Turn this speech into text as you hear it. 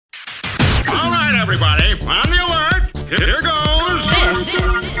everybody. On the alert. Here goes. This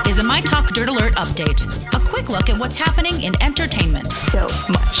is a My Talk Dirt Alert update. A quick look at what's happening in entertainment. So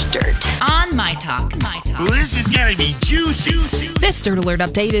much dirt. On My Talk. Well, this is going to be juicy. This Dirt Alert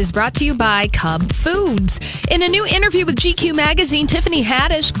update is brought to you by Cub Foods. In a new interview with GQ magazine, Tiffany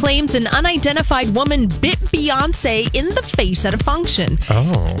Haddish claims an unidentified woman bit Beyonce in the face at a function.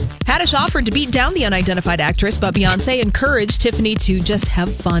 Oh. Haddish offered to beat down the unidentified actress, but Beyonce encouraged Tiffany to just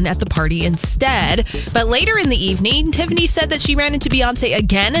have fun at the party instead. But later in the evening, Tiffany said that she ran into Beyonce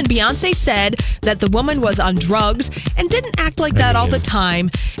again, and Beyonce said that the woman was on drugs and didn't act like that all the time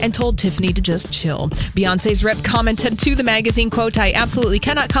and told Tiffany to just chill. Beyonce's rep commented to the magazine, quote, "I absolutely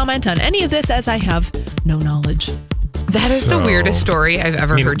cannot comment on any of this as I have no knowledge." That is the weirdest story I've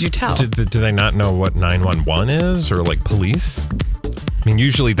ever heard you tell. Did they not know what 911 is or like police? I mean,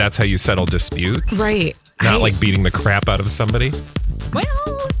 usually that's how you settle disputes. Right. Not like beating the crap out of somebody.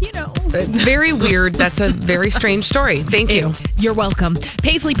 Well, you know. Very weird. That's a very strange story. Thank you. You're welcome.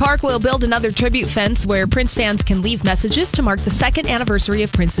 Paisley Park will build another tribute fence where Prince fans can leave messages to mark the second anniversary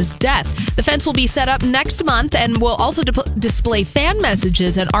of Prince's death. The fence will be set up next month and will also display fan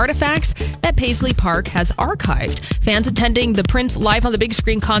messages and artifacts that Paisley Park has archived. Fans attending the Prince Live on the Big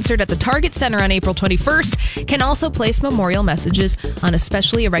Screen concert at the Target Center on April 21st can also place memorial messages on a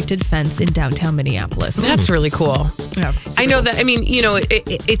specially erected fence in downtown Minneapolis. That's really cool. Yeah, I know that. I mean, you know,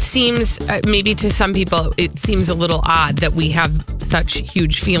 it seems maybe to some people it seems a little odd that we have such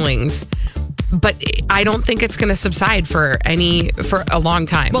huge feelings, but I don't think it's going to subside for a long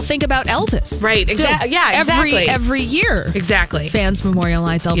time. Well, think about Elvis. Right. Yeah, exactly. Every year. Exactly. Fans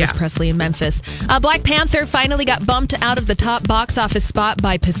memorialize Elvis Presley in Memphis. Black Panther finally got bumped out of the top box office spot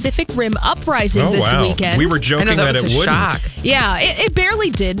by Pacific Rim Uprising this weekend. We were joking that it wouldn't. Shock. Yeah, it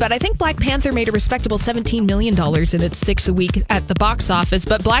barely did, but I think Black Panther made a respectable $17 million in its 6 week at the box office.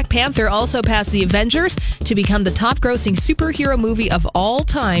 But Black Panther also passed The Avengers to become the top grossing superhero movie of all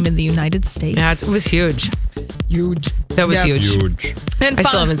time in the United States. Yeah, it was huge. Huge. That was huge. And I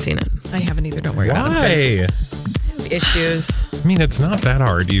still haven't seen it. I haven't either. Don't worry about it. Why? Issues. I mean, it's not that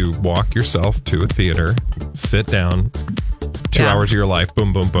hard. You walk yourself to a theater, sit down, 2 hours of your life,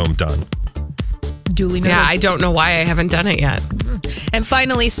 boom, boom, boom, done. Duly noted. Yeah, I don't know why I haven't done it yet. And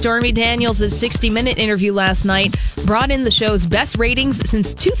finally, Stormy Daniels' 60-minute interview last night brought in the show's best ratings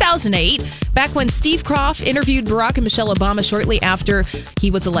since 2008, back when Steve Kroft interviewed Barack and Michelle Obama shortly after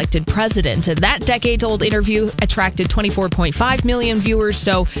he was elected president. That decades-old interview attracted 24.5 million viewers,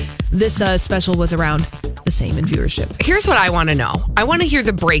 so this special was around the same in viewership. Here's what I want to know. I want to hear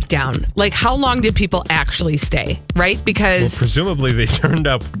the breakdown. Like, how long did people actually stay, right? Because presumably they tuned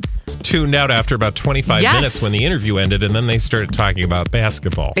out after about 25 minutes when the interview ended, and then they started talking about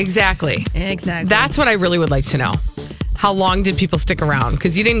basketball. Exactly. That's what I really would like to know. How long did people stick around?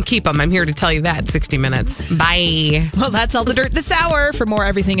 Because you didn't keep them. I'm here to tell you that. 60 minutes. Bye. Well, that's all the dirt this hour. For more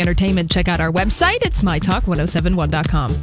everything entertainment, check out our website. It's mytalk1071.com.